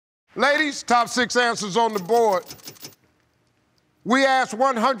Ladies, top 6 answers on the board. We asked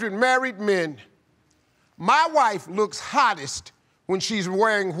 100 married men, my wife looks hottest when she's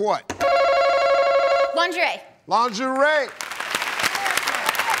wearing what? Lingerie. Lingerie.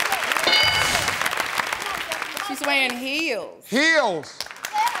 She's wearing heels. Heels.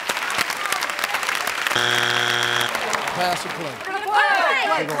 Pass or play?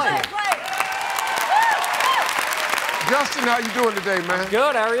 Play. Justin, how you doing today, man?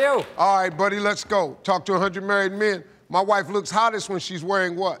 Good, how are you? All right, buddy, let's go. Talk to 100 married men. My wife looks hottest when she's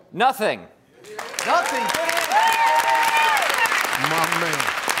wearing what? Nothing. Nothing. My man.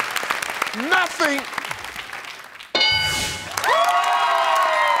 Nothing.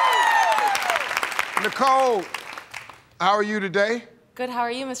 Nicole, how are you today? Good, how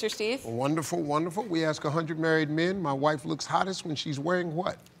are you, Mr. Steve? Wonderful, wonderful. We ask 100 married men, my wife looks hottest when she's wearing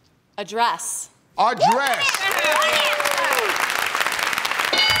what? A dress. A dress.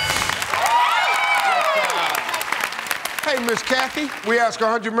 Hey, Miss Kathy, we ask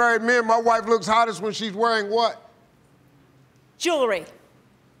 100 married men, my wife looks hottest when she's wearing what? Jewelry.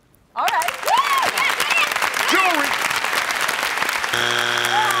 All right. Jewelry.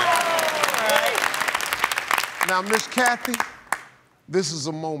 Now, Miss Kathy, this is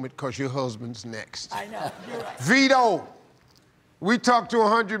a moment because your husband's next. I know, you're right. Vito, we talked to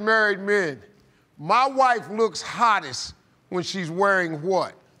 100 married men. My wife looks hottest when she's wearing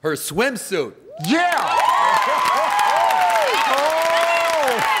what? Her swimsuit. Yeah! Oh!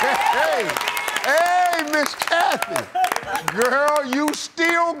 Hey, Miss Kathy. Girl, you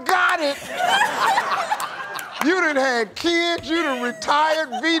still got it. You done had kids, you done retired.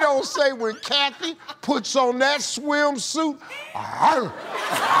 Vito say when Kathy puts on that swimsuit,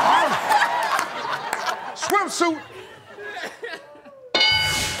 swimsuit.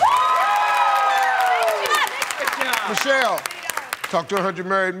 Michelle, talk to 100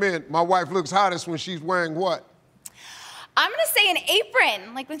 married men. My wife looks hottest when she's wearing what? I'm gonna say an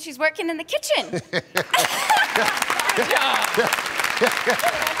apron, like when she's working in the kitchen.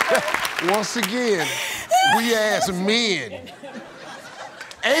 Once again, we ask men.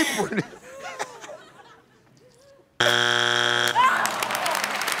 Apron.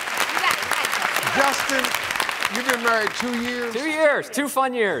 Justin, you've been married 2 years? 2 years, 2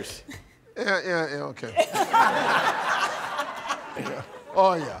 fun years. Yeah, okay. Yeah.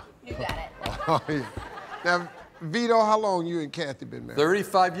 Oh, yeah. You got it. Oh, yeah. Now, Vito, how long you and Kathy been married?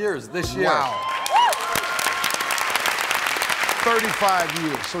 35 years this year. Wow. 35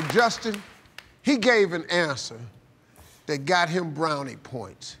 years. So, Justin, he gave an answer that got him brownie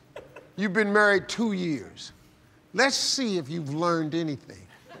points. You've been married 2 years. Let's see if you've learned anything.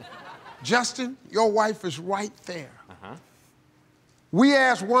 Justin, your wife is right there. We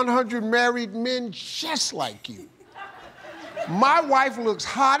asked 100 married men just like you. My wife looks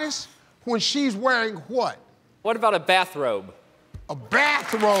hottest when she's wearing what? What about a bathrobe? A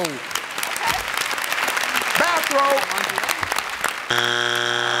bathrobe. Bathrobe.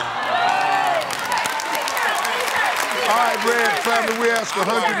 All right, Red family, we asked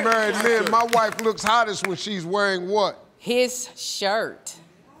 100 married men. My wife looks hottest when she's wearing what? His shirt.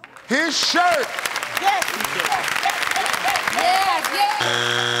 His shirt. Yes. Yes.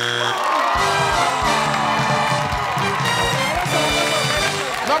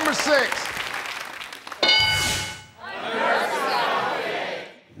 Number 6.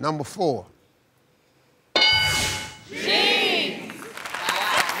 Number 4. Jeans.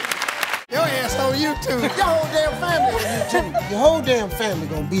 Your ass on YouTube. Your whole damn family on YouTube. Your whole damn family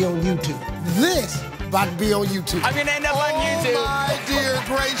gonna be on YouTube. This about to be on YouTube. I'm gonna end up on YouTube. Oh my dear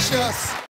gracious.